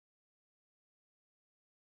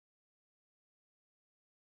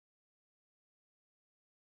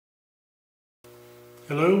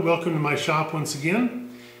Hello, welcome to my shop once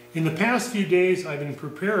again. In the past few days I've been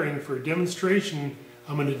preparing for a demonstration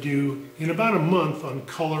I'm going to do in about a month on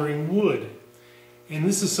coloring wood. And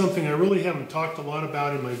this is something I really haven't talked a lot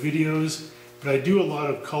about in my videos, but I do a lot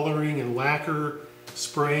of coloring and lacquer,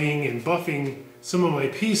 spraying and buffing some of my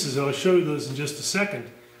pieces, and I'll show you those in just a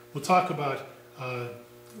second. We'll talk about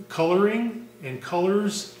coloring and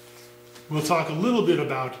colors. We'll talk a little bit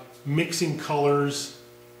about mixing colors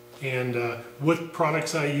and what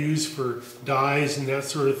products I use for dyes and that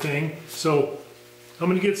sort of thing. So I'm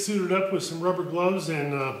going to get suited up with some rubber gloves,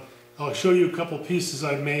 and I'll show you a couple pieces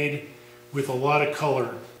I've made with a lot of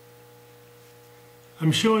color.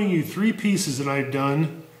 I'm showing you three pieces that I've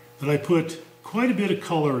done that I put quite a bit of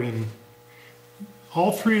color in.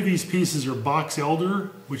 All three of these pieces are box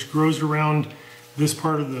elder, which grows around this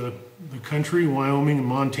part of the country, Wyoming and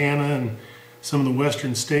Montana and some of the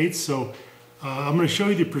western states. So I'm going to show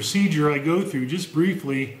you the procedure I go through just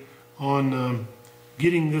briefly on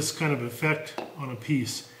getting this kind of effect on a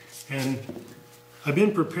piece. And I've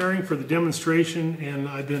been preparing for the demonstration, and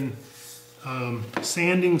I've been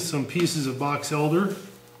sanding some pieces of box elder,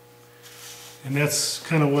 and that's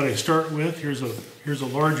kind of what I start with. Here's a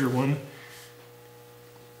larger one.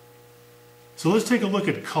 So let's take a look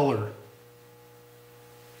at color.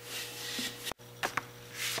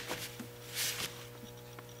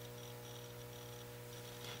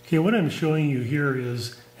 Okay, what I'm showing you here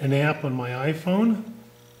is an app on my iPhone.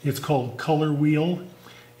 It's called Color Wheel,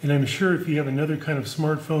 and I'm sure if you have another kind of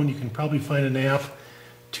smartphone, you can probably find an app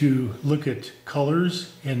to look at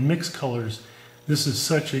colors and mix colors. This is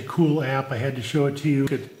such a cool app, I had to show it to you.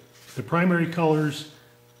 Look at the primary colors,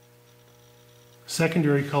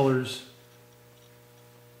 secondary colors,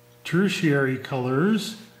 tertiary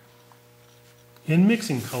colors, and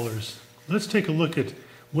mixing colors. Let's take a look at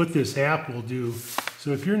what this app will do. So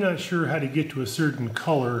if you're not sure how to get to a certain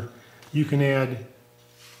color, you can add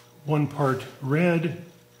 1 part red,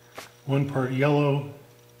 1 part yellow,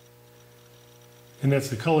 and that's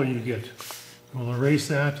the color you get. We'll erase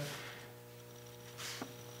that.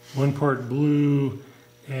 1 part blue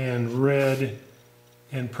and red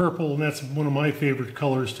and purple, and that's one of my favorite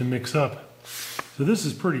colors to mix up. So this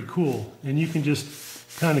is pretty cool, and you can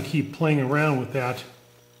just kind of keep playing around with that.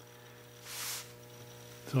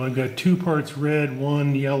 So I've got 2 parts red,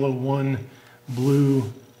 1 yellow, 1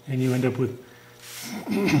 blue, and you end up with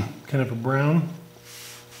kind of a brown.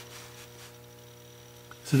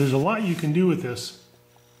 So there's a lot you can do with this.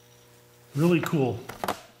 Really cool.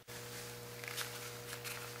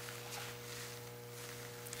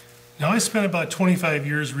 Now I spent about 25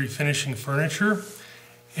 years refinishing furniture,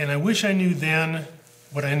 and I wish I knew then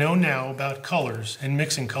what I know now about colors and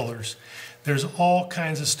mixing colors. There's all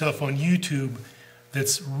kinds of stuff on YouTube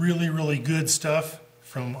that's really, really good stuff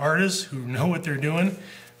from artists who know what they're doing.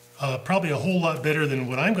 Probably a whole lot better than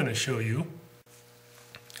what I'm going to show you.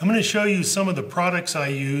 I'm going to show you some of the products I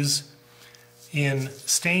use in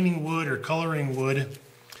staining wood or coloring wood.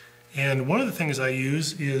 And one of the things I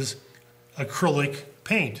use is acrylic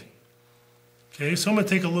paint. Okay, so I'm going to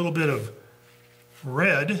take a little bit of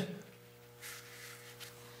red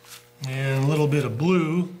and a little bit of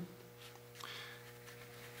blue.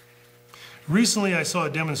 Recently I saw a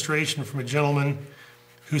demonstration from a gentleman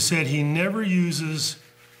who said he never uses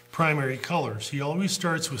primary colors. He always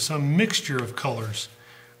starts with some mixture of colors,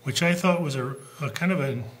 which I thought was a kind of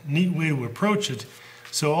a neat way to approach it.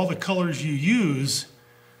 So all the colors you use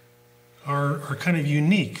are kind of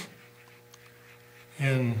unique.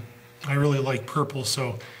 And I really like purple,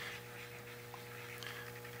 so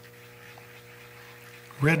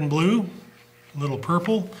red and blue, a little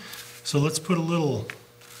purple. So let's put a little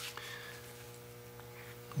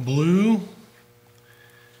blue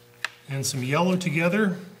and some yellow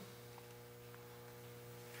together,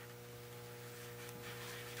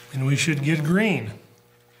 and we should get green.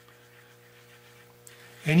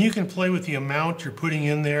 And you can play with the amount you're putting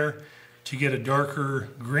in there to get a darker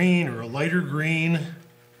green or a lighter green.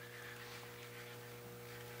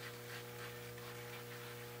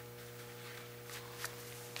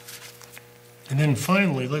 And then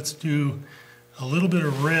finally, let's do a little bit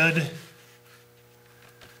of red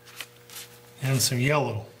and some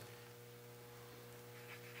yellow.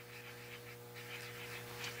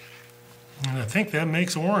 And I think that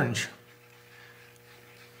makes orange.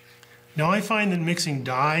 Now I find that mixing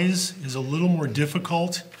dyes is a little more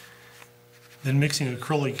difficult than mixing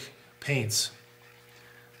acrylic paints.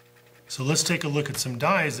 So let's take a look at some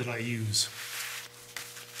dyes that I use.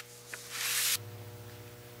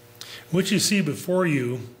 What you see before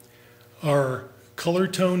you are color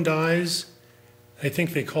tone dyes. I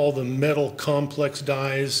think they call them metal complex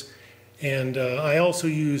dyes, And I also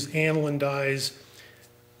use aniline dyes.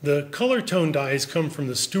 The color tone dyes come from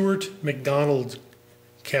the Stuart McDonald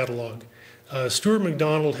catalog. Stuart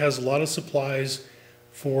McDonald has a lot of supplies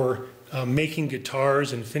for making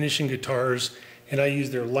guitars and finishing guitars, and I use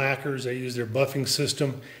their lacquers, I use their buffing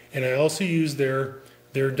system, and I also use their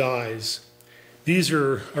dyes. These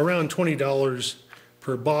are around $20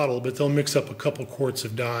 per bottle, but they'll mix up a couple quarts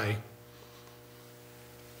of dye.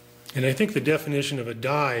 And I think the definition of a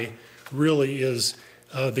dye really is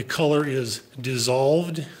the color is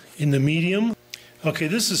dissolved in the medium. Okay,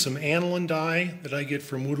 this is some aniline dye that I get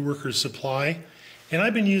from Woodworker's Supply, and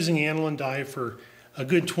I've been using aniline dye for a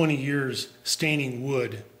good 20 years staining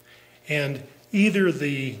wood. And either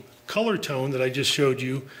the color tone that I just showed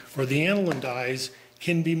you or the aniline dyes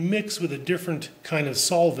can be mixed with a different kind of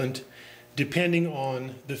solvent depending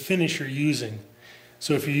on the finish you're using.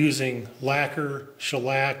 So if you're using lacquer,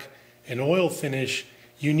 shellac, and oil finish,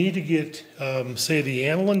 you need to get, say, the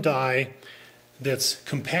aniline dye that's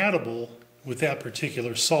compatible with that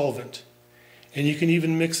particular solvent. And you can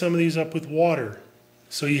even mix some of these up with water.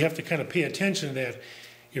 So you have to kind of pay attention to that.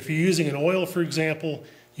 If you're using an oil, for example,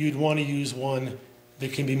 you'd want to use one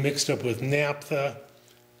that can be mixed up with naphtha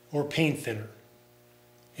or paint thinner.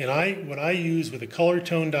 And what I use with the color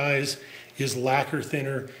tone dyes is lacquer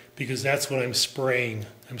thinner, because that's what I'm spraying.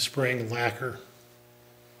 I'm spraying lacquer.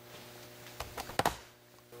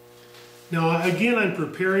 Now again, I'm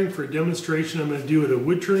preparing for a demonstration I'm going to do at a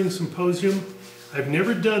woodturning symposium. I've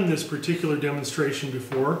never done this particular demonstration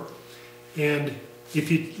before, and if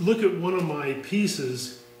you look at one of my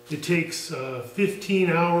pieces, it takes 15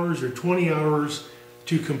 hours or 20 hours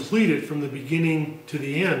to complete it from the beginning to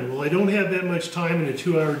the end. Well, I don't have that much time in a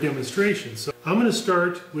 2-hour demonstration, so I'm going to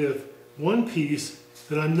start with one piece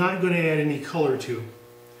that I'm not going to add any color to,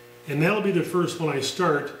 and that'll be the first one I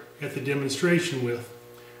start at the demonstration with.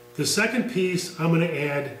 The second piece, I'm going to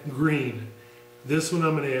add green. This one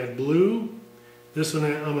I'm going to add blue, this one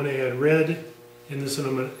I'm going to add red, and this one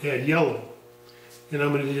I'm going to add yellow. And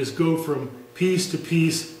I'm going to just go from piece to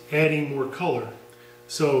piece adding more color.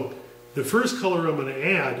 So the first color I'm going to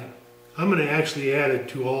add, I'm going to actually add it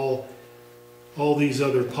to all these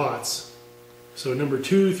other pots. So number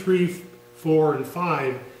 2, 3, 4, and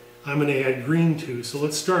 5, I'm going to add green to. So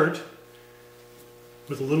let's start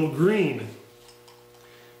with a little green.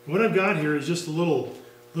 What I've got here is just a little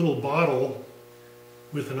bottle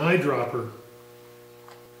with an eyedropper.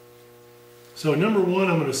 So number 1,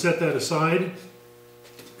 I'm going to set that aside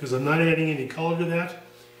because I'm not adding any color to that.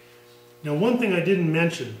 Now, one thing I didn't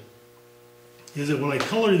mention is that when I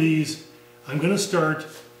color these, I'm going to start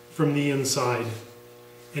from the inside.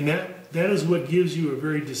 And that is what gives you a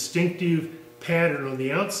very distinctive pattern on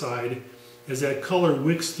the outside, as that color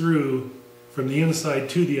wicks through from the inside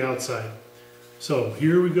to the outside. So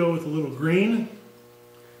here we go with a little green,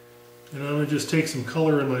 and I'm going to just take some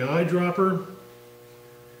color in my eyedropper,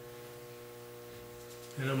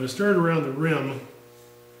 and I'm going to start around the rim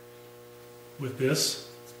with this.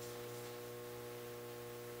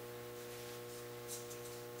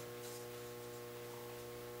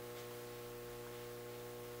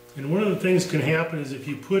 And one of the things that can happen is if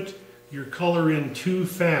you put your color in too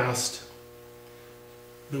fast,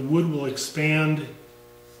 the wood will expand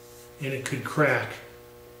and it could crack.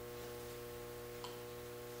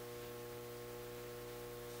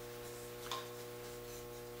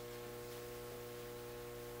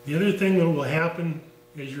 The other thing that will happen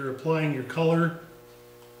as you're applying your color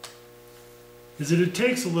is that it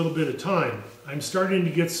takes a little bit of time. I'm starting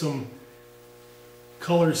to get some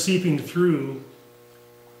color seeping through,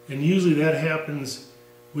 and usually that happens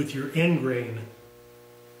with your end grain.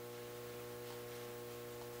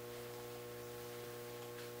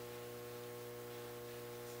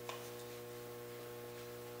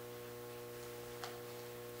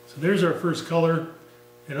 So there's our first color,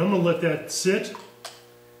 and I'm going to let that sit.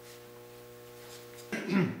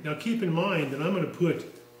 Now keep in mind that I'm going to put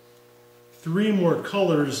 3 more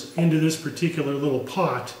colors into this particular little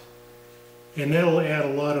pot, and that'll add a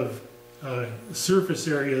lot of surface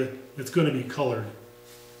area that's going to be colored.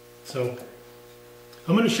 So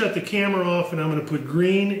I'm going to shut the camera off, and I'm going to put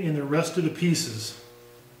green in the rest of the pieces.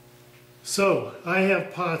 So I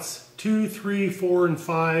have pots 2, 3, 4, and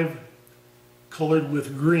 5 colored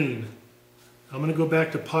with green. I'm going to go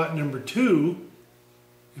back to pot number 2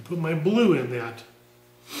 and put my blue in that.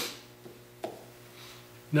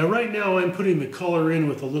 Now right now I'm putting the color in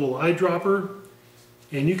with a little eyedropper,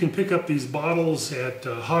 and you can pick up these bottles at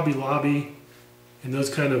Hobby Lobby and those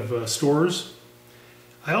kind of stores.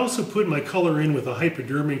 I also put my color in with a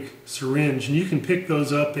hypodermic syringe, and you can pick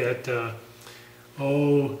those up at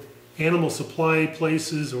animal supply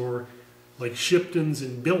places or like Shipton's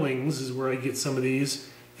and Billings is where I get some of these.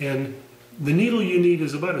 And the needle you need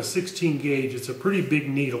is about a 16 gauge. It's a pretty big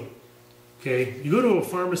needle. Okay, you go to a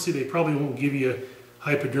pharmacy, they probably won't give you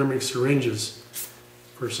hypodermic syringes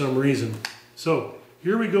for some reason. So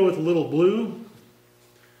here we go with a little blue.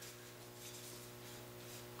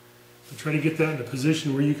 I'll try to get that in a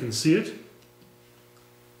position where you can see it.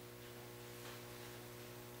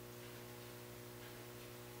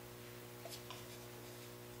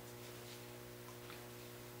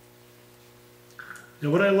 Now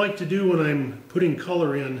what I like to do when I'm putting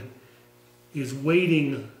color in is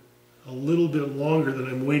waiting a little bit longer than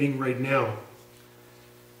I'm waiting right now.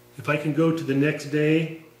 If I can go to the next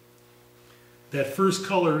day, that first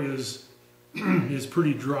color is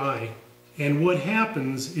pretty dry. And what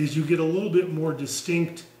happens is you get a little bit more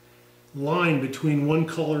distinct line between one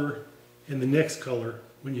color and the next color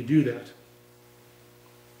when you do that.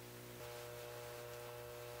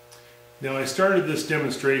 Now I started this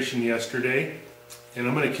demonstration yesterday, and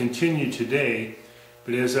I'm going to continue today,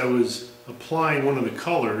 but as I was applying one of the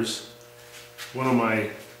colors, one of my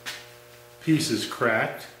pieces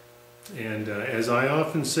cracked, and as I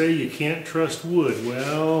often say, you can't trust wood.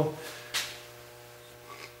 Well,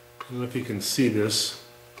 I don't know if you can see this,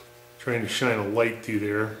 I'm trying to shine a light through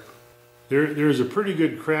there. There's a pretty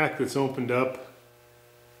good crack that's opened up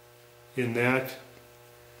in that.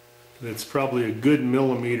 That's probably a good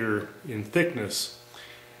millimeter in thickness.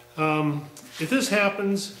 If this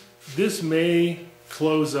happens, this may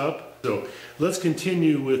close up. So let's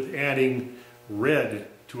continue with adding red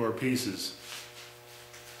to our pieces.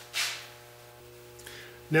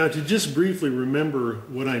 Now, to just briefly remember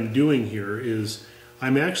what I'm doing here is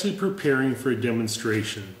I'm actually preparing for a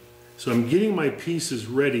demonstration. So I'm getting my pieces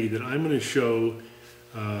ready that I'm going to show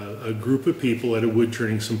a group of people at a wood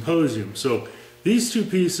turning symposium. So these two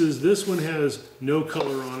pieces, this one has no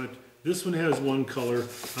color on it, this one has one color.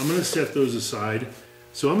 I'm going to set those aside.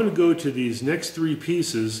 So I'm going to go to these next three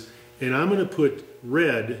pieces and I'm going to put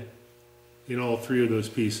red in all three of those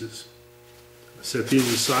pieces. Set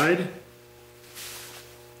these aside.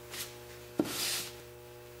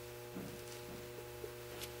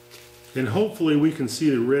 And hopefully we can see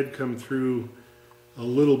the red come through a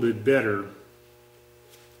little bit better.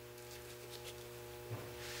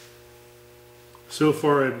 So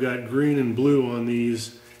far I've got green and blue on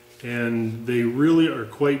these, and they really are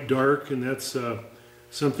quite dark, and that's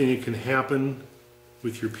something that can happen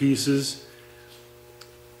with your pieces.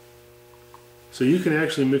 So you can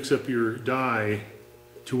actually mix up your dye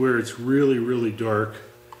to where it's really, really dark,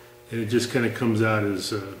 and it just kind of comes out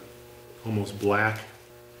as almost black.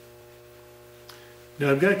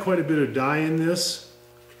 Now I've got quite a bit of dye in this,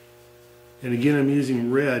 and again I'm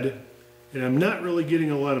using red, and I'm not really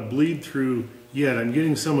getting a lot of bleed through yet. I'm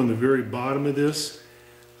getting some on the very bottom of this.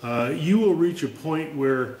 You will reach a point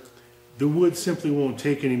where the wood simply won't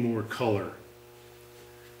take any more color.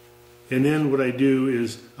 And then what I do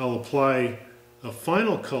is I'll apply a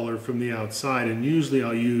final color from the outside, and usually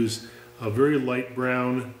I'll use a very light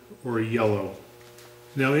brown or a yellow.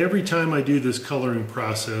 Now every time I do this coloring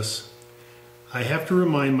process, I have to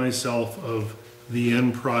remind myself of the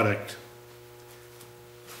end product.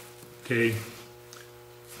 Okay,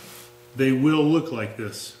 they will look like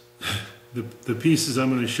this. The pieces I'm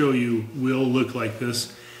going to show you will look like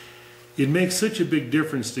this. It makes such a big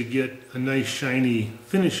difference to get a nice shiny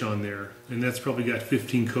finish on there, and that's probably got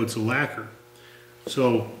 15 coats of lacquer.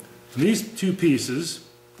 So on these two pieces,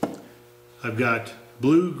 I've got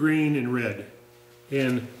blue, green, and red.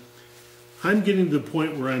 And I'm getting to the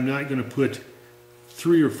point where I'm not going to put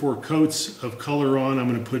 3 or 4 coats of color on. I'm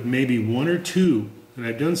going to put maybe 1 or 2, and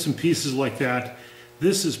I've done some pieces like that.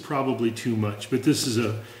 This is probably too much, but this is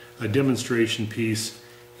a demonstration piece,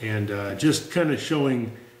 and just kind of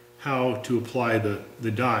showing how to apply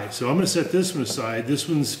the dye. So I'm going to set this one aside. This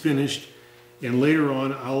one's finished, and later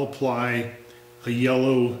on I'll apply a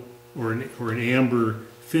yellow or an amber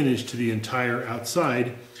finish to the entire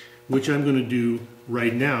outside, which I'm going to do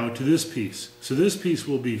right now to this piece. So this piece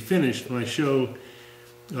will be finished when I show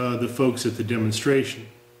the folks at the demonstration.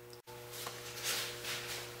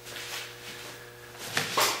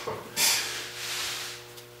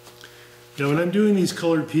 Now when I'm doing these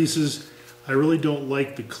colored pieces, I really don't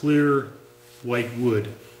like the clear white wood.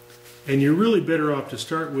 And you're really better off to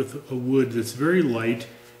start with a wood that's very light,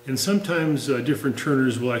 and sometimes different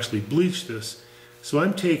turners will actually bleach this. So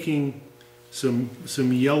I'm taking some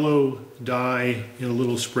yellow dye in a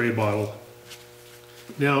little spray bottle.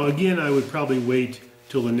 Now again, I would probably wait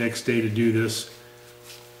till the next day to do this,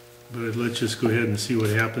 but let's just go ahead and see what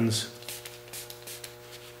happens.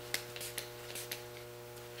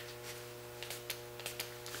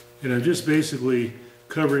 And I'm just basically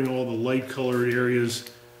covering all the light colored areas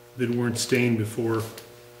that weren't stained before.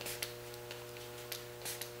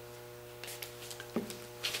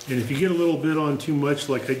 And if you get a little bit on too much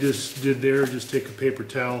like I just did there, just take a paper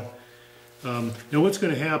towel. Now what's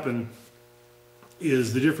going to happen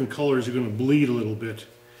is the different colors are going to bleed a little bit,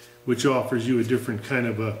 which offers you a different kind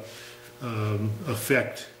of a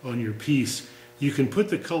effect on your piece. You can put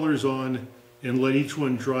the colors on and let each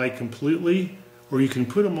one dry completely, or you can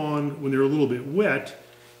put them on when they're a little bit wet,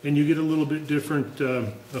 and you get a little bit different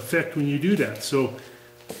effect when you do that. So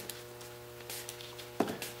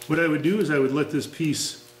what I would do is I would let this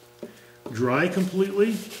piece dry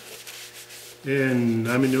completely, and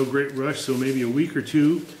I'm in no great rush, so maybe a week or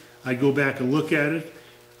two I'd go back and look at it.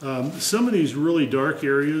 Some of these really dark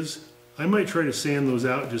areas, I might try to sand those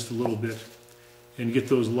out just a little bit and get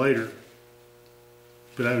those lighter.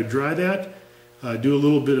 But I would dry that, do a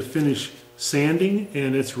little bit of finish sanding,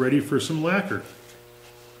 and it's ready for some lacquer.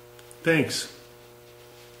 Thanks.